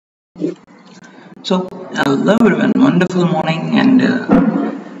So, hello everyone, wonderful morning, and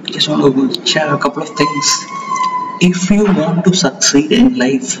just want to share a couple of things. If you want to succeed in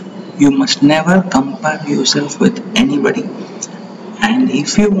life, you must never compare yourself with anybody. And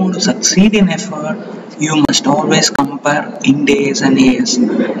if you want to succeed in effort, you must always compare in days and years.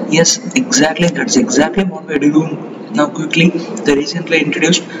 Yes, exactly, that's exactly what we're doing now. Quickly, the recently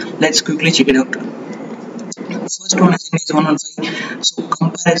introduced, let's quickly check it out. First one is in 115. So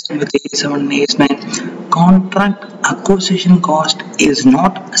comparison with AS7 and AS9. Contract acquisition cost is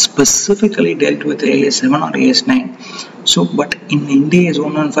not specifically dealt with AS7 or AS9. So but in India is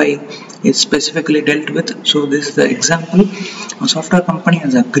 115 is specifically dealt with. So this is the example. A software company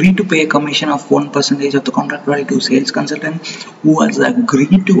has agreed to pay a commission of 1% of the contract value to sales consultant who has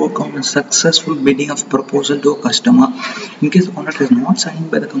agreed to work on a successful bidding of proposal to a customer. In case the contract is not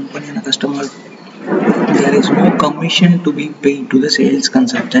signed by the company and the customer, there is no commission to be paid to the sales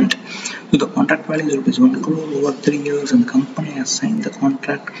consultant. So the contract value is rupees 1 crore over 3 years, and the company has signed the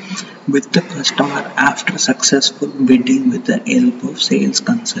contract with the customer after successful bidding with the help of sales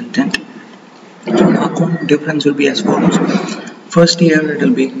consultant. So the account difference will be as follows. First year it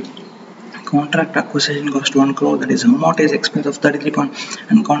will be contract acquisition cost 1 crore, that is amortized expense of 33 point,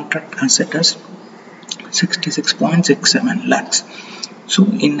 and contract asset as 66.67 lakhs. So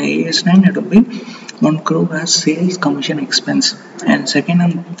in AS9 it will be 1 crore as sales commission expense, and second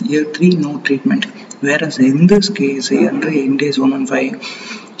and year 3 no treatment, whereas in this case under Ind AS 115,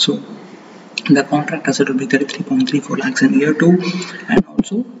 so the contract asset will be 33.34 lakhs in year 2, and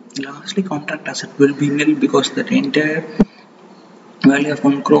also lastly contract asset will be nil because that entire value of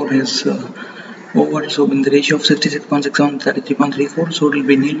 1 crore is over, so in the ratio of 66.67 33.34, so it will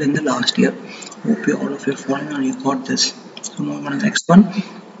be nil in the last year. Hope you all of you are following and you got this. So moving on to the next one.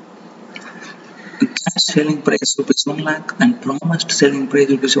 Cash selling price rupees 1 lakh and promised selling price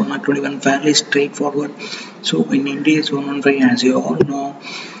rupees 121, fairly straightforward. So in India is 115, as you all know,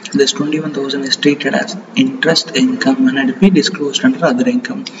 this 21,000 is treated as interest income and it will be disclosed under other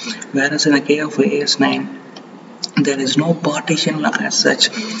income, whereas in the case of AS9 there is no partition as such,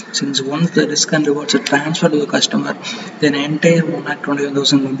 since once the risk and rewards are transferred to the customer, then entire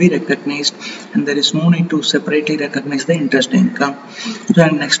 1,21,000 will be recognized and there is no need to separately recognize the interest income. So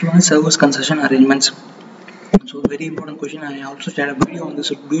next one is service concession arrangements. So very important question. I also shared a video on this,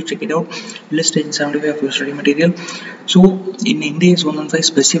 so do check it out. List in 75 of your study material. So in India is 115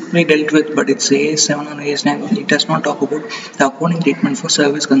 specifically dealt with, but it's AS7 and AS9. It does not talk about the accounting treatment for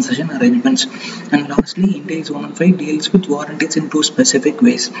service concession arrangements. And lastly, India is 115 deals with warranties in two specific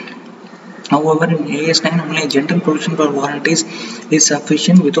ways. However, in AS9 only a general provision for warranties is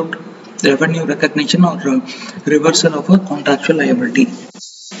sufficient without revenue recognition or reversal of a contractual liability.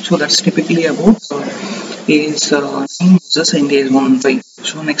 So that's typically about is 9 versus India is 115.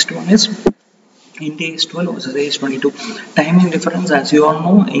 So next one is India is 12 versus AS22. Timing difference, as you all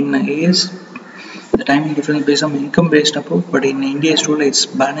know, in AS the timing difference based on income based approach, but in India is 12 it's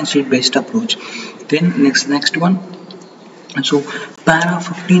balance sheet based approach. Then next one. So para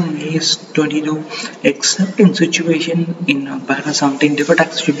 15 AS22, except in situation in para 17, deferred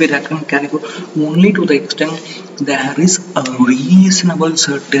tax should be reckoned carried only to the extent there is a reasonable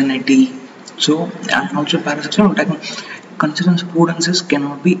certainty. So and also para 16, considering prudences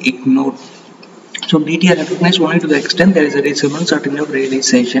cannot be ignored. So DT are recognized only to the extent there is a reasonable certainty of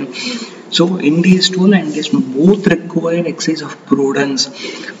realization. So India is 12 and is both require exercise of prudence,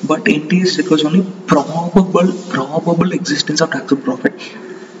 but India requires only probable existence of taxable profit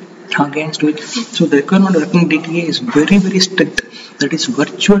against which. So the requirement of reckoning DTA is very strict. That is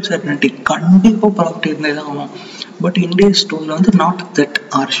virtual certainty. Profit but India is told on the not that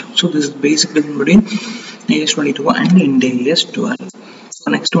harsh. So this is basic difference between AS22 and India is 12. So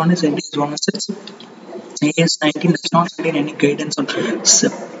next one is India is 116. AS19 does not contain any guidance on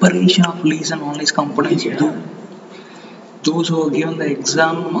separation of lease and non-lease components. Those who have given the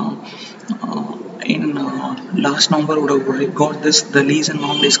exam in last November would have got this, the lease and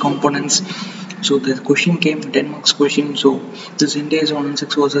non-lease components. So the question came 10 marks question. So this India is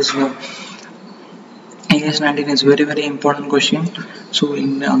 116 versus AS19 is very important question. So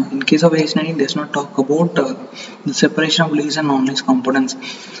in case of AS19 does not talk about the separation of lease and non-lease components,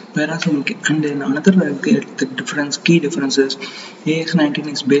 whereas and then another key difference is AS19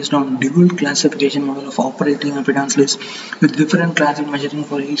 is based on dual classification model of operating and finance lease with different classes measuring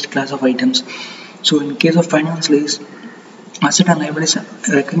for each class of items. So in case of finance lease, asset and liabilities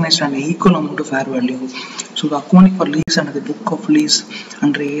recognized an equal amount of fair value. So the accounting for lease and the book of lease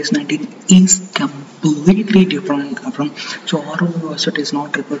under AS 19 is completely different from, so ROU asset is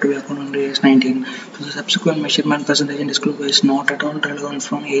not required to be accounted under AS 19. So the subsequent measurement percentage and disclosure is not at all relevant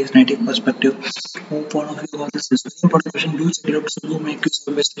from AS 19 perspective. Hope all of you got this. Very important question. Do check it out. So do make use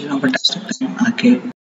of the best of fantastic time. Okay.